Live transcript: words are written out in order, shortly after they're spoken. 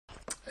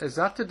is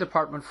that the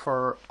department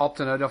for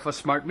opting out of a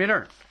smart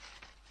meter?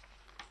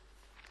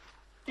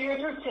 Due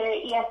to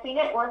ESB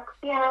networks,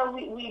 yeah,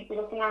 we'd be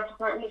looking after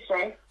smart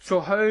metering.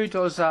 So how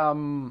does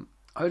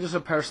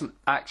a person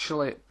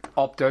actually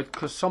opt out?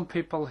 Because some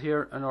people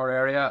here in our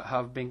area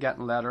have been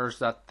getting letters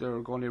that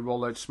they're going to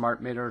roll out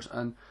smart meters,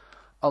 and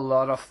a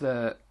lot of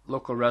the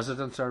local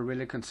residents are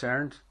really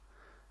concerned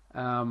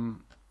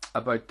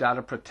about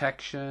data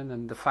protection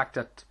and the fact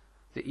that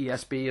the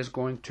ESB is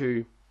going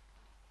to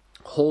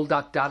hold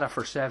that data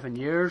for 7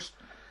 years,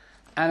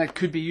 and it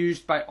could be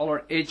used by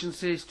other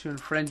agencies to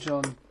infringe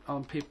on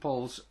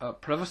people's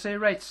privacy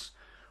rights.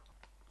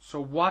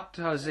 So what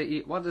is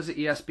the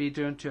ESB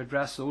doing to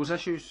address those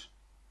issues,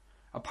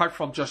 apart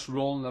from just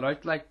rolling it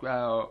out like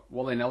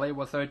willy-nilly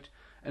without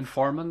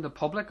informing the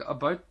public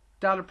about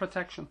data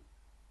protection?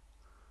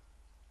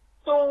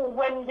 So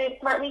when the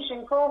smart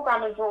metering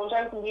program is rolled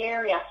out in the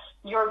area,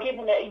 you're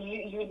given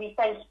you'll be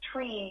sent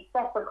 3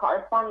 separate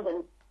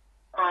correspondence.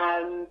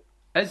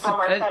 Is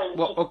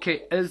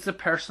the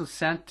person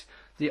sent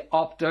the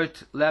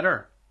opt-out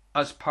letter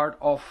as part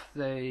of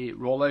the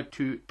rollout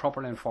to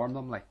properly inform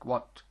them, like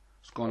what's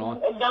going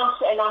on?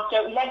 Not an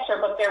opt-out letter,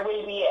 but there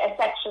will be a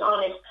section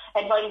on it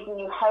advising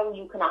you how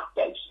you can opt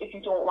out if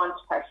you don't want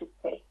to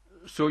participate.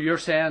 So you're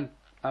saying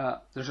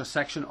there's a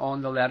section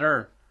on the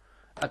letter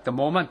at the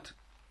moment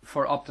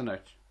for opting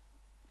out?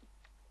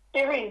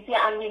 There is,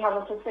 yeah, and we have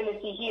a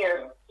facility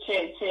here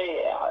to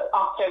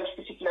opt out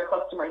particular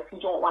customers who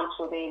don't want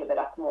to avail of it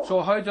at the moment.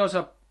 So how does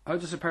a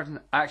person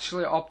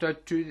actually opt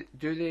out? Do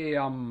they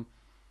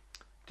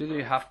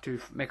have to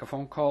make a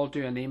phone call,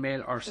 do an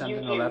email, or send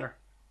in a letter?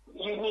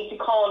 You need to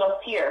call us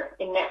here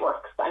in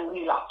networks, and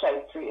we'll opt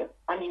out through you,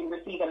 and you'll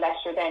receive a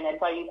letter then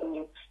advising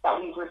you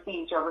that we've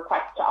received your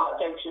request to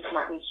opt out to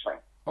smart metering.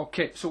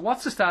 Okay, so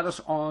what's the status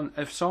on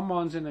if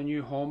someone's in a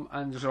new home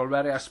and there's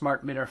already a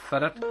smart meter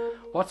fitted?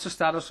 What's the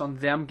status on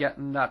them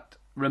getting that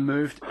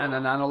removed and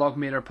an analog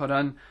meter put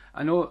in?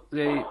 I know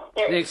the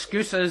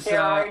excuse is,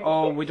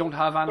 we don't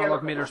have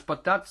analog meters,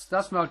 but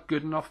that's not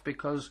good enough,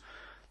 because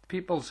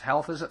people's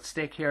health is at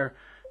stake here,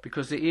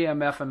 because the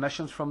EMF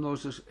emissions from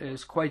those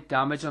is quite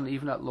damaging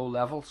even at low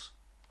levels.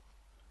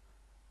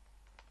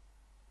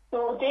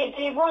 So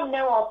they run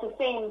now off the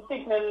same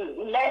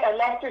signal,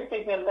 electric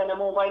signal than a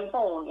mobile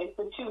phone. It's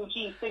a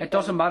 2G signal. It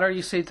doesn't matter.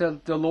 You see,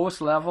 the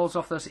lowest levels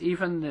of this,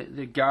 even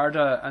the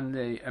Garda and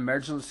the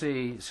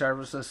emergency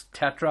services,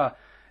 Tetra,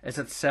 is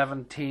at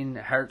 17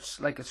 hertz.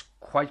 Like, it's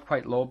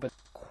quite low, but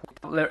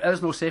there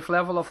is no safe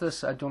level of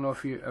this. I don't know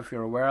if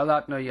you're aware of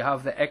that. Now, you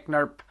have the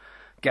ICNIRP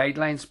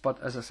guidelines,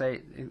 but as I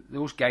say,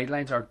 those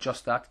guidelines are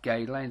just that,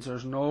 guidelines.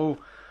 There's no...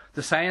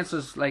 The science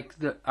is, like,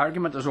 the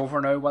argument is over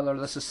now whether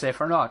this is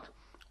safe or not.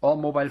 All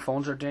mobile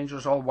phones are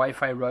dangerous, all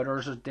Wi-Fi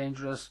routers are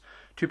dangerous,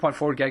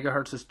 2.4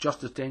 gigahertz is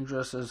just as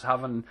dangerous as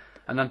having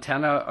an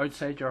antenna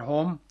outside your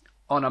home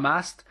on a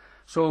mast.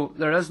 So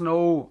there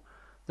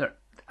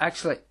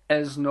actually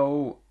is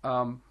no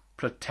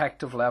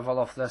protective level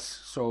of this.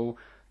 So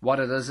what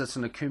it is, it's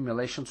an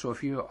accumulation. So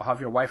if you have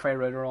your Wi-Fi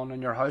router on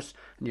in your house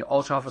and you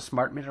also have a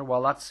smart meter,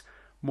 well, that's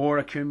more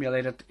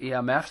accumulated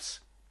EMFs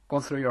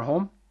going through your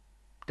home,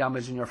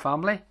 damaging your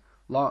family.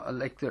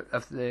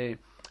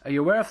 Are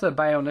you aware of the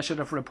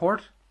Bio-Initiative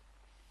report?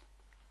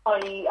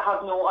 I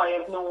have no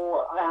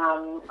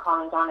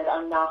comment on it.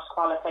 I'm not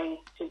qualified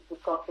to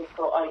discuss it,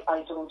 so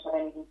I don't have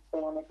anything to say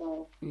on it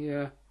now.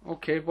 Yeah,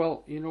 okay,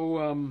 well,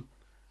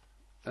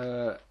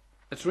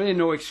 it's really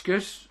no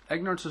excuse.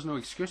 Ignorance is no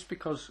excuse,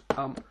 because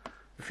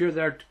if you're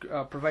there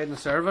providing a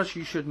service,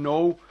 you should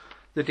know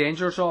the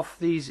dangers of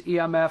these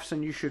EMFs,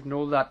 and you should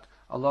know that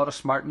a lot of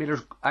smart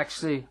meters,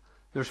 actually,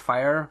 there's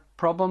fire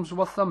problems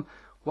with them.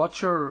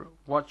 What's your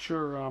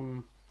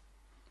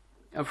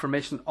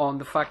information on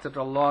the fact that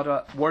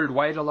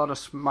worldwide a lot of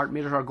smart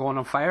meters are going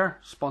on fire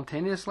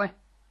spontaneously?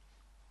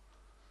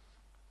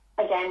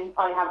 Again,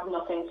 I have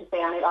nothing to say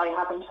on it. I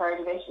haven't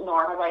heard of it,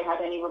 nor have I had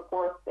any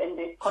reports in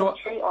this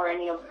country or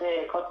any of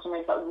the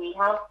customers that we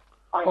have.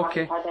 I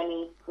haven't had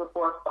any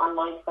reports on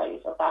my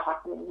side of that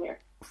happening here.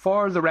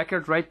 For the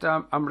record, right,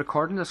 I'm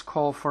recording this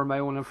call for my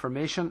own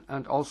information,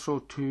 and also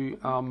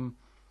to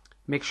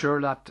make sure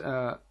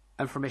that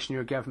information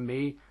you're giving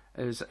me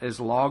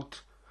is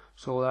logged,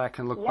 so that I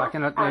can look back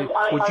in it. And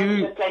I would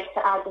just like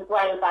to add as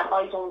well that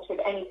I don't have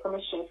any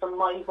permission from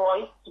my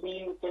voice to be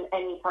used in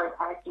any third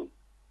party.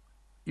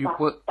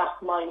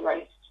 That's my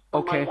right.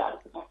 Okay. My data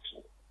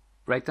protection.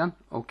 Right then.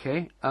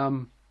 Okay.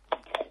 I'll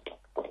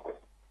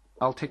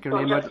take your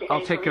name out.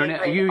 I'll take your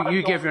name.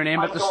 You give your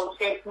name at the start.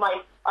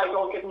 I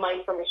don't give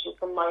my permission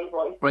from my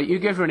voice. Right. You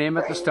give your name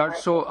at the start,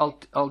 so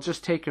I'll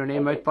just take your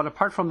name out. But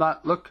apart from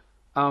that, look,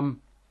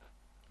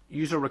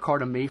 you're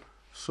recording me.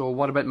 So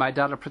what about my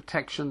data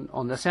protection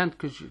on this end?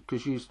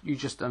 Because you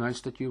just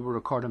announced that you were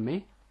recording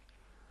me.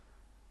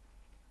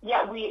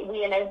 Yeah,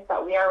 we announced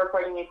that we are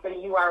recording it, but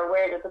you are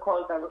aware that the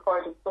calls are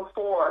recorded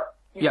before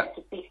you get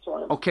to speak to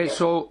one of them. Okay,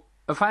 so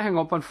if I hang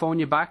up and phone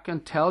you back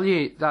and tell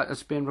you that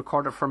it's being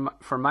recorded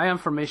for my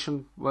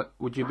information,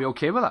 would you be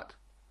okay with that?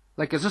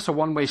 Like, is this a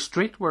one-way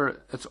street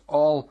where it's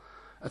all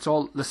It's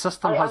all the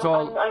system has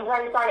all. I'm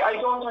very sorry. I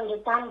don't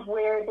understand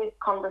where this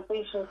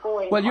conversation is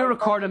going. Well, you're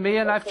recording me,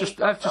 and I've just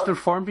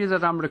informed you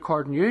that I'm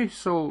recording you.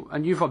 So,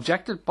 and you've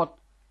objected, but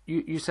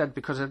you said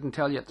because I didn't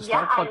tell you at the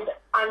start. Yeah,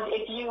 and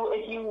if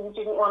you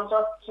didn't want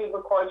us to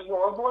record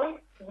your voice,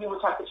 you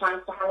would have the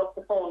chance to hang up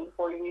the phone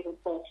before you even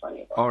spoke to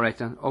anybody. All right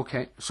then.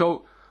 Okay.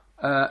 So,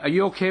 are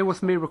you okay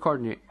with me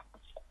recording you?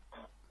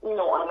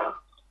 No, I'm not.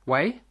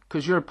 Why?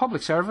 Because you're a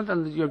public servant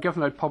and you're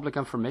giving out public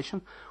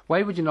information.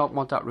 Why would you not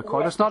want that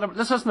recorded? Yeah.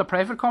 This isn't a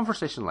private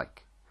conversation,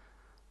 like.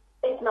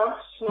 It's not.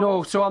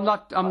 No, so I'm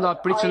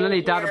not breaching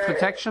any data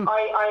protection.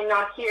 I'm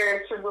not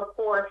here to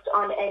report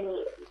on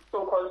any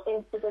so-called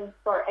incidents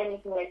or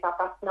anything like that.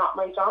 That's not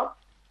my job.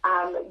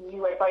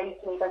 You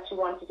advised me that you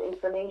wanted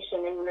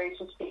information in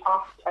relation to the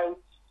opt-out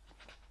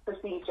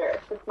procedure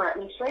for smart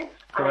metering.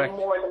 Correct. And I'm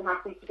more than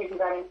happy to give you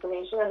that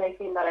information, and I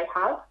feel that I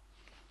have.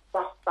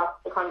 That's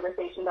the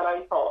conversation that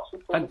I thought.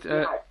 And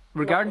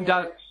regarding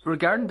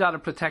data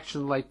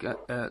protection, like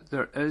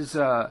there is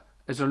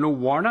there no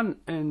warning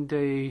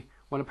in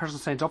when a person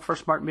signs up for a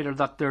smart meter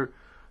that their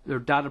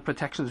data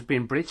protection is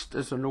being breached?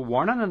 Is there no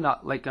warning in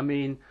that? Like, I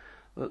mean,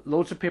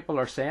 loads of people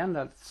are saying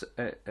that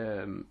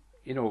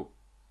you know,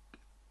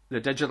 the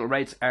Digital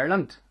Rights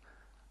Ireland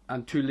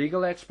and two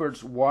legal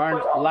experts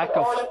warned lack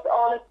of.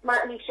 All a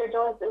smart meter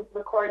does is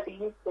record the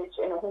usage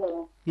in a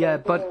home. Yeah,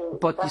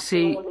 but you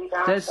see,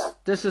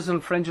 this is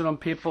infringing on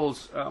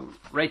people's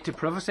right to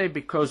privacy,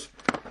 because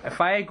if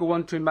I go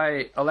into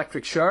my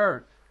electric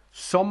shower,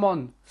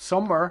 someone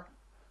somewhere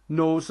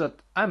knows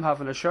that I'm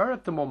having a shower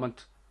at the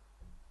moment.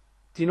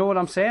 Do you know what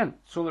I'm saying?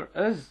 So there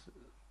is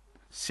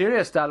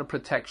serious data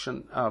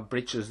protection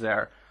breaches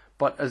there.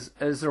 But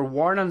is there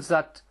warnings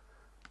that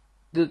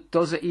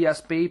does the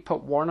ESB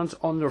put warnings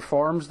on their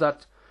forms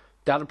that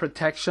data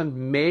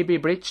protection may be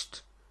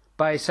breached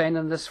by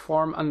signing this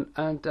form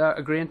and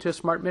agreeing to a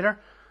smart meter?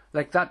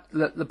 Like that,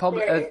 the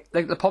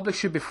public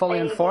should be fully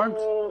informed.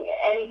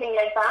 Anything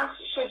like that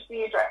should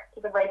be addressed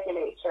to the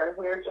regulator.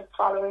 We're just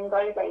following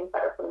guidelines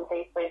that are put in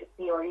place by the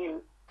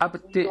CRU.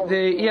 But the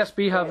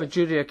ESB have a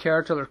duty of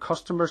care to their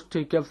customers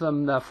to give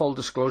them full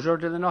disclosure,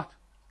 do they not?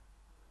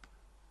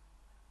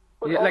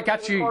 But like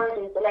that's you.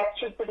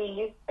 Electricity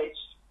usage.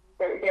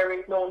 There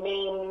is no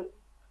name.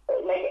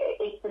 Like,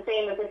 it's the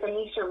same as if a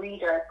meter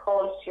reader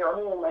calls to your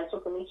home and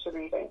took a meter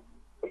reading.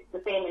 It's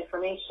the same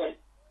information.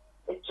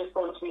 It's just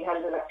going to be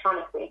held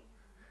electronically.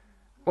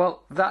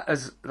 Well,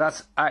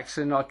 that's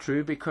actually not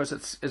true, because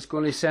it's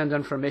going to send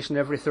information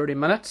every 30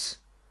 minutes.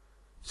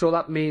 So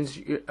that means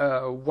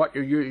what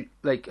the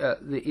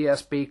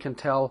ESB can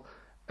tell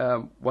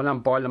when I'm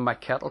boiling my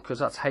kettle, because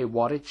that's high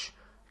wattage.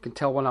 You can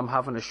tell when I'm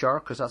having a shower,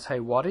 because that's high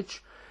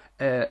wattage.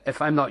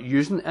 If I'm not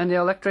using any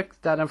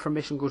electric, that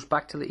information goes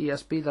back to the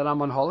ESB that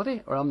I'm on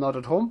holiday or I'm not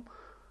at home.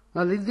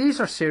 Now these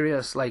are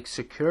serious, like,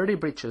 security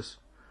breaches,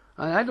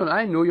 and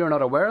I know you're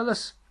not aware of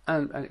this,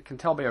 and I can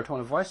tell by your tone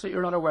of voice that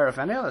you're not aware of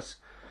any of this.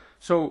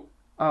 So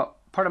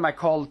part of my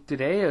call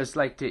today is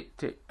like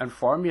to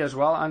inform you as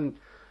well, and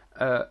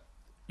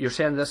you're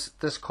saying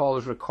this call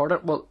is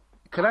recorded. Well,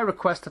 could I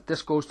request that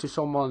this goes to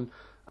someone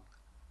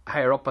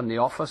higher up in the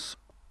office?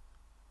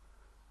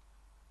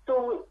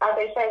 So, as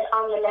I said,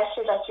 on the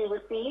letter that you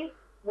receive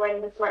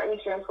when the smart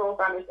metering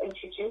program is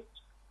introduced,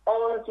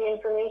 all of the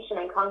information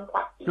and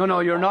contact. No,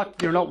 you're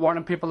not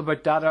warning people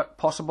about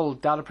possible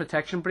data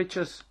protection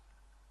breaches.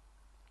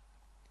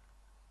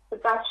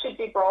 But that should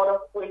be brought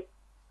up with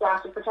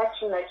data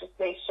protection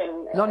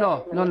legislation.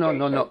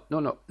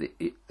 No.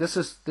 This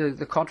is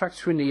the contract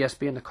between the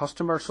ESB and the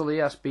customer, so the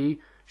ESB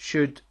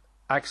should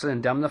actually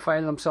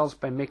indemnify themselves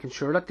by making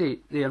sure that they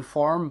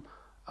inform,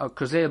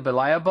 because they'll be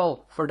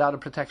liable for data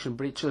protection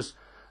breaches,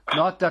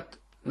 not that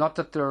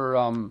they're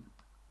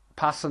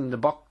passing the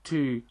buck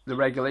to the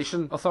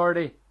regulation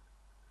authority.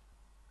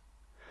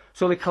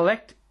 So they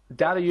collect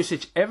data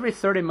usage every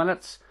 30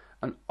 minutes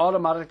and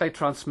automatically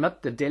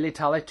transmit the daily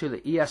tally to the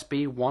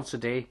ESB once a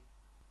day.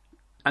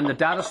 And the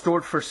data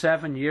stored for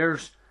 7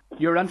 years.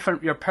 Your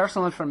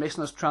personal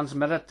information is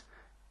transmitted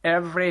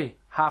every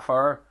half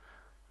hour.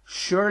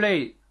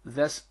 Surely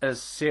this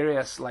is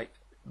serious, like,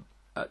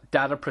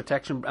 data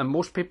protection. And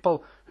most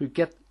people who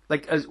get,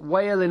 like,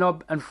 why are they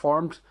not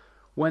informed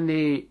when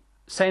they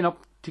sign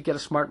up to get a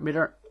smart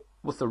meter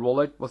with the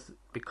rollout,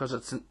 because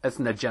it's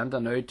an agenda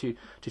now to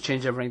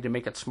change everything to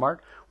make it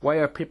smart? Why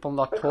are people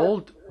not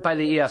told by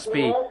the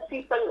ESB?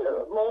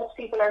 Most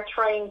people are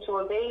trying to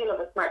avail of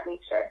a smart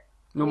meter.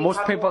 No,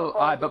 most people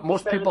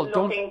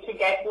don't. Looking to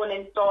get one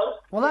installed.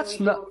 Well, that's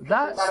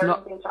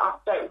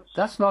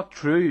not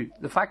true.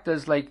 The fact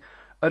is, like,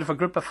 out of a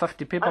group of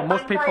 50 people,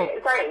 most people.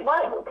 Sorry,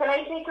 what? Can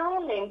I take your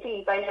own name,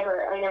 please? I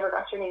never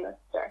got your name,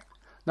 sir.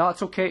 No,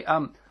 it's okay.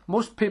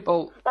 Most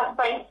people. That's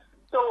fine.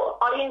 So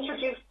I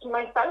introduced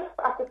myself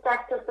at the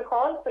start of the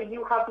call, so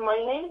you have my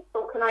name.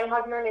 So can I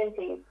have your name,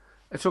 please?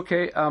 It's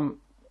okay.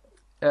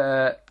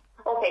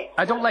 Okay.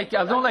 I don't like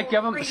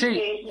giving.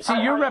 See,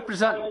 you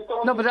represent.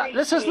 No, but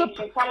this is the.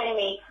 You're telling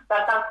me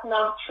that that's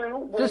not true.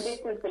 Well, this is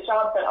the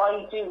job that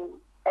I do.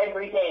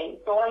 every day.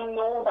 So I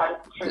know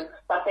that it's true,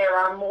 that there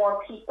are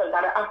more people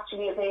that are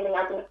actually availing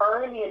as an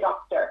early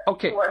adopter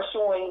who are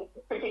showing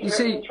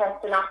particular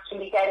interest in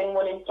actually getting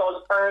one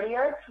installed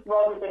earlier,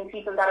 rather than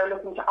people that are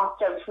looking to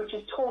opt out, which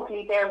is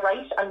totally their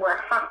right, and we're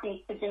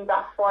happy to do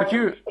that for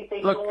them. If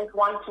they don't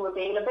want to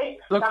avail of it,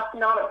 that's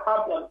not a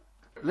problem.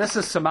 This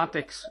is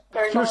semantics.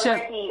 There's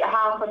already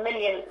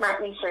 500,000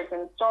 smart meters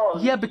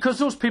installed. Yeah, because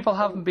those people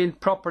haven't been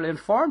properly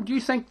informed. Do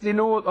you think they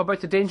know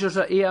about the dangers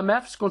of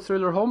EMFs going through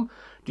their home?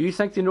 Do you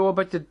think they know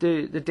about the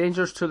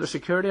dangers to their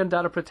security and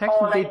data protection?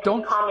 All I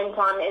can comment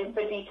on is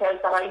the details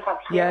that I have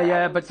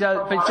here. But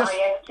just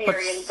I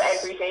experience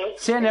every day.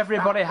 Saying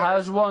everybody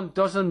has one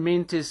doesn't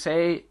mean to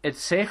say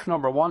it's safe,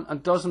 number one,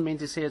 and doesn't mean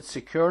to say it's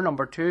secure,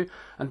 number two,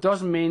 and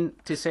doesn't mean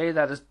to say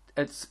that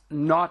it's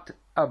not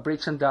a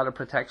breach in data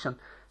protection.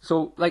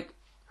 So, like,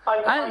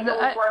 I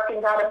don't work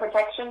in data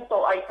protection,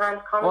 so I can't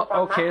comment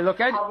on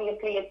that.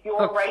 Obviously, it's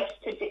your right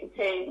to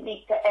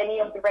speak to any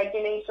of the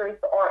regulators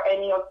or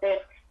any of the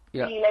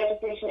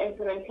legislation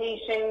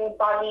implementation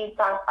bodies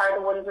that are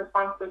the ones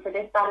responsible for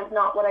this. That is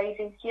not what I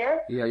do here.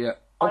 I deal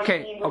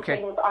with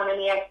things on an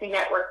ESB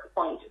network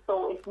point.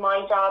 So it's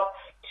my job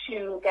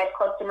to get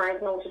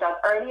customers noted as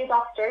early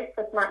adopters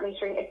for smart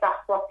metering if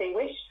that's what they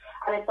wish.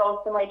 And it's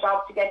also my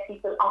job to get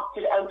people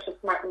opted out of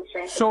smart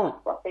metering if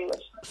that's what they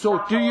wish.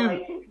 So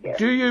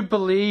do you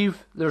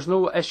believe there's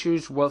no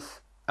issues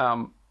with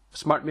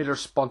smart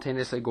meters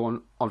spontaneously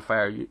going on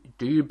fire?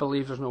 Do you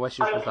believe there's no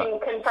issues with that? I can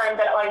confirm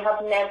that I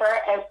have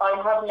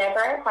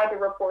never had a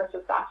report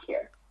of that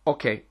here.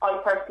 Okay.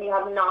 I personally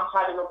have not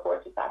had a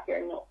report of that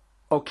here, no.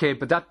 Okay,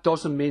 but that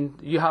doesn't mean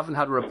you haven't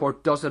had a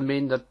report. Doesn't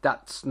mean that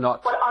that's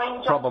not probable. But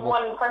I'm just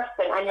one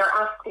person, and you're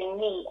asking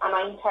me, and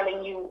I'm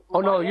telling you.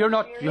 Oh no, you're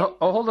not.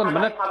 Hold on a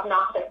minute. I have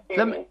not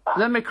experienced that.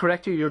 Let me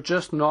correct you. You're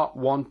just not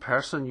one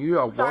person. You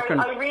are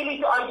working.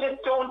 I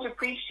just don't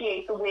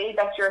appreciate the way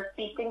that you're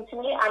speaking to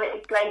me, and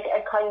it's like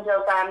a kind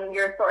of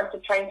you're sort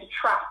of trying to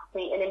trap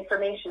me in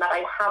information that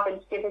I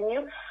haven't given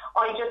you.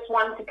 I just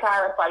want to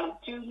clarify,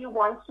 do you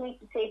want me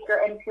to take your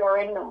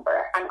NPRN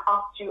number and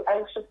opt you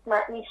out of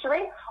smart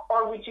metering,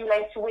 or would you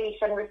like to wait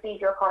and receive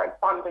your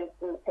correspondence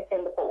in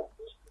the post?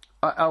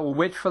 I'll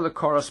wait for the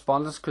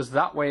correspondence, because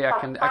that way I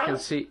can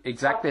see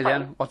exactly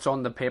then what's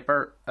on the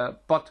paper.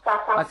 But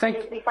I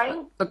think,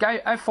 look,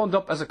 I phoned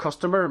up as a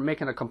customer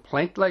making a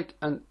complaint,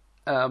 and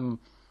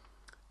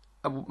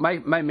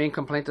my main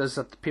complaint is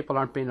that people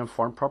aren't being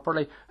informed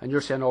properly, and you're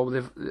saying,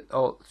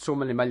 so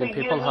many million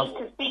people have. You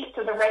need to speak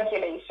to the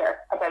regulator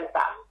about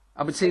that.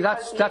 I would say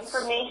that's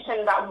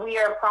information that we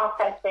are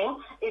processing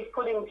is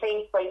put in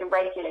place by the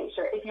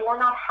regulator. If you're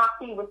not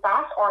happy with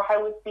that or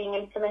how it's being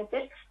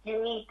implemented,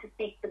 you need to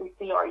speak to the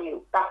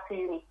CRU. That's who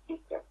you need to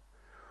speak to.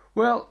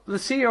 Well, the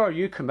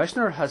CRU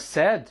commissioner has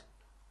said,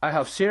 I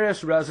have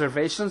serious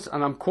reservations,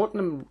 and I'm quoting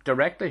him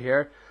directly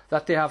here,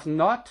 that they have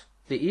not,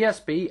 the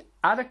ESB,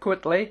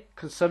 adequately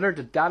considered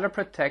the data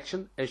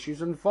protection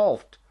issues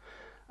involved.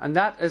 And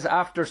that is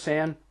after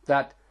saying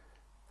that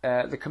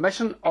the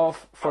Commission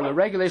for the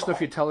Regulation of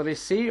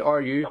Utilities,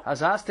 CRU,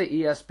 has asked the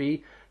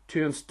ESB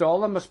to install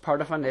them as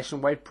part of a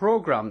nationwide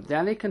programme.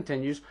 Then he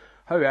continues,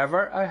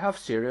 however, I have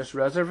serious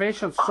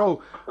reservations.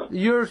 So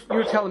you're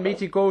telling me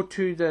to go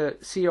to the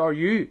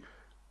CRU,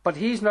 but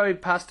he's now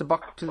passed the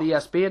buck to the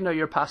ESB, and now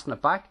you're passing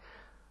it back.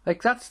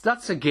 Like,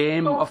 that's a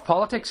game of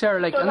politics here,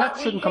 and that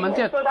shouldn't come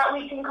into it. So that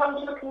we can come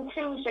to a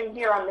conclusion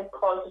here on this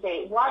call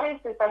today. What is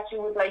it that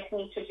you would like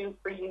me to do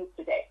for you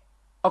today?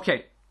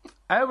 Okay,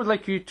 I would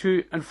like you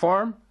to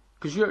inform,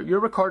 because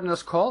you're recording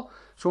this call,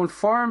 so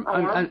inform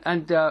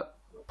and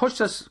push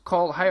this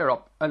call higher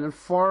up and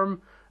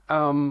inform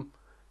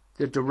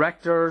the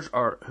directors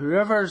or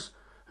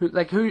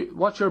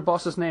what's your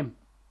boss's name?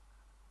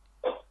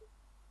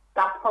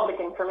 That's public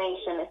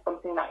information. It's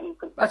something that you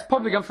could. That's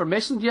public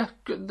information. Yeah,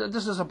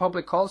 this is a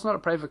public call. It's not a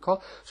private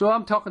call. So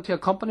I'm talking to a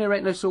company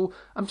right now. So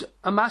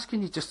I'm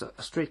asking you just a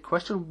straight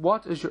question.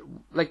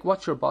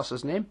 What's your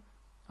boss's name?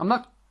 I'm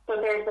not. So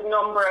there's a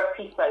number of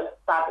people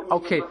that.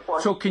 Okay.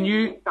 So can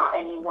you? It's not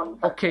any one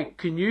person. Okay.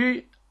 Can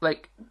you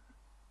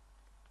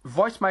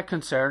voice my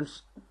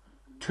concerns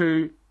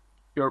to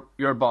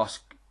your boss?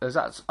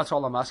 That's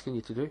all I'm asking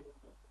you to do.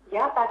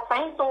 Yeah, that's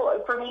fine.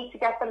 So for me to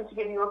get them to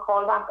give you a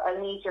call back,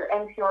 I'll need your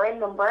NPRN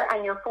number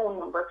and your phone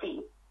number,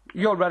 please.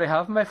 You already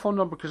have my phone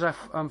number because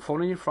I'm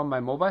phoning you from my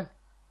mobile.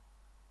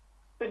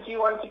 So do you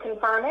want to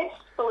confirm it?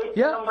 So it's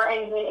the number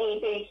ending in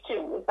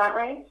 882, is that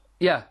right?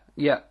 Yeah.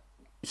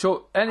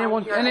 So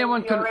anyone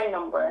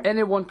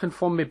can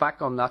phone me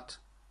back on that.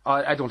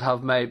 I don't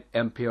have my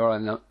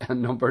NPRN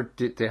number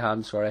to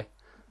hand, sorry.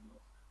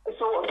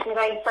 So did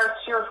I search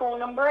your phone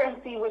number and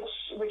see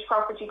which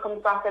property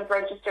comes back as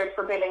registered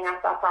for billing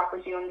at that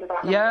property under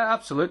that number? Yeah,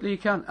 absolutely, you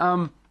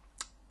can.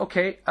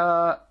 Okay,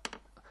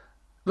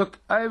 look,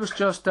 I was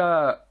just...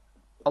 a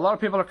lot of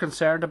people are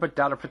concerned about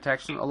data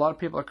protection. A lot of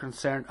people are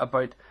concerned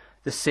about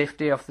the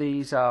safety of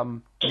these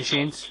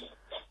machines.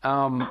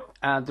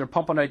 And they're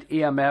pumping out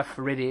EMF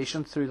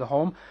radiation through the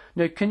home.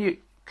 Now, can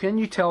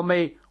you tell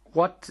me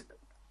what...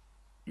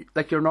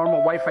 your normal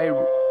Wi-Fi...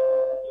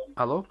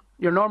 Hello?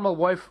 your normal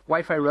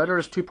Wi-Fi router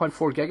is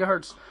 2.4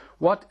 gigahertz.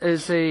 What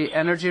is the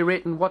energy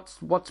rating?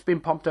 What's been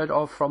pumped out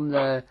of from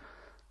the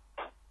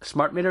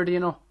smart meter? Do you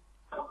know?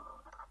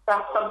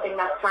 That's something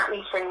that smart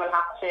metering will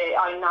have to.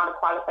 I'm not a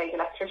qualified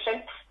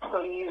electrician,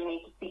 so you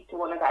need to speak to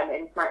one of them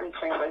in smart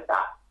metering about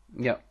that.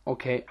 Yeah.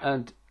 Okay.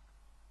 And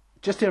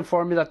just to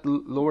inform you that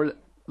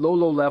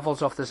low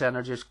levels of this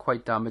energy is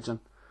quite damaging,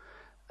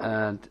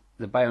 and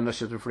the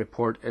Bioinitiative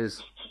report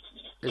is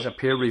a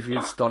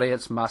peer-reviewed study.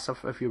 It's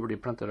massive if you were to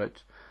print it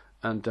out,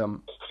 and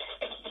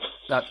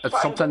that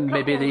it's something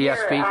maybe the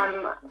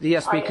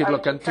ESB could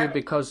look into,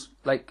 because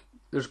like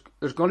there's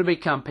going to be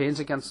campaigns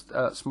against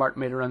smart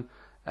metering.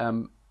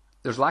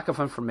 There's lack of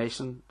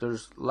information.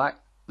 There's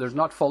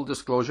not full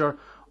disclosure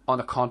on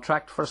a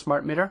contract for a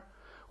smart meter,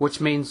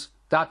 which means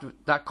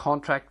that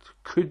contract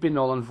could be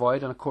null and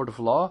void in a court of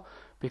law,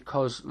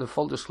 because the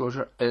full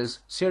disclosure is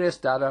serious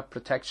data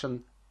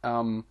protection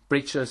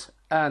breaches,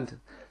 and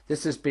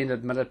this has been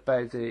admitted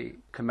by the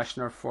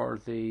Commissioner for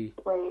the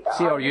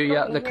CRU.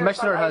 Yeah, the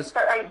Commissioner has...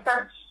 I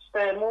searched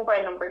the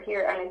mobile number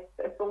here, and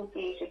it's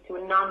associated to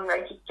a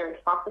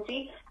non-registered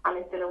property, and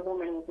it's in a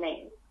woman's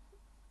name.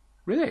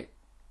 Really?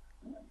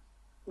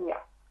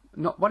 Yeah.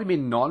 No, what do you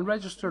mean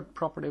non-registered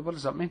property? What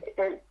does that mean?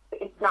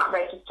 It's not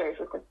registered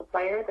with the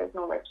supplier. There's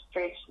no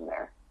registration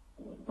there.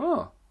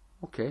 Oh,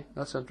 okay.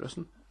 That's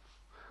interesting.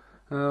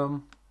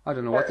 I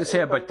don't know what to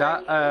say about that.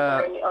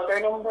 Any other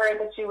number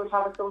that you would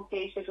have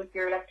associated with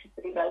your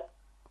electricity bill?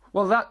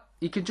 Well, that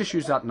you can just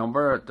use that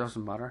number. It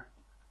doesn't matter.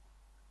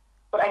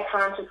 But I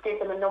can't just give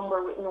them a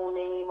number with no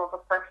name of a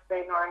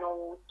person or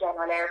no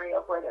general area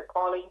of where they're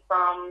calling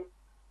from.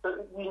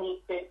 So we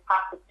need to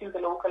pass it to the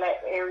local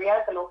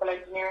area, the local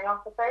engineering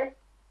officers.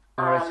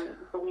 Right.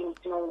 So we need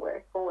to know where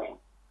it's going.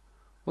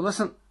 Well,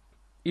 listen,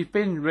 you've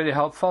been really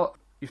helpful.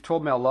 You've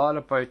told me a lot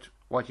about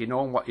what you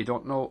know and what you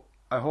don't know.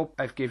 I hope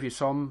I've gave you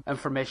some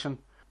information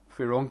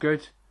for your own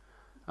good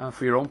and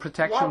for your own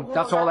protection. Yeah,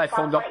 that's all I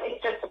phoned up.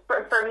 It's just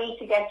for me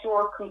to get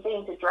your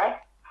complaint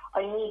addressed,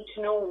 I need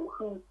to know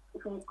who's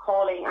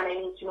calling, and I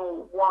need to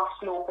know what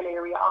local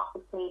area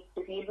office needs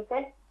to deal with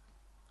it.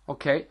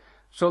 Okay.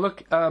 So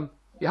look,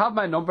 you have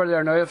my number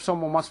there now. If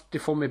someone wants to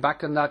phone me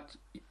back on that,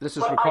 this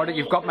is recorded.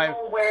 You've got my...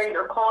 Where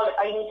you're calling.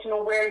 I need to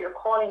know where you're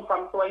calling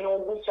from, so I know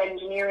which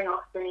engineering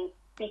officer needs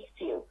to speak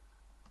to you.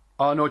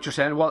 Oh, I know what you're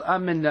saying. Well,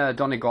 I'm in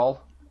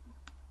Donegal.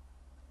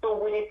 So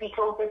would it be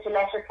closer to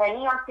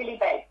Letterkenny or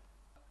Killybegs?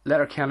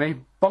 Letterkenny.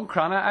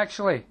 Buncrana,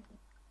 actually.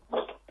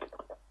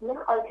 Yeah,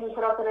 I can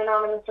put up an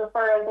anonymous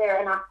referral there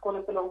and ask one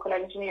of the local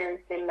engineers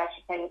in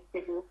Letterkenny to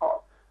give you a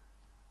call.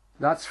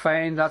 That's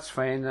fine. That's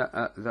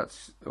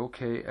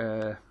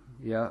okay.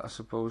 Yeah, I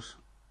suppose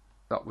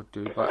that would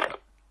do. But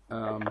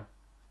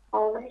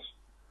all right.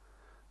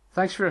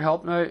 Thanks for your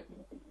help now.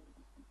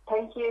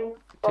 Thank you.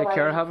 Take Bye-bye.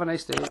 care. Have a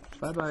nice day.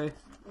 Bye bye.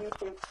 You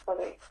too. Bye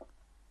bye.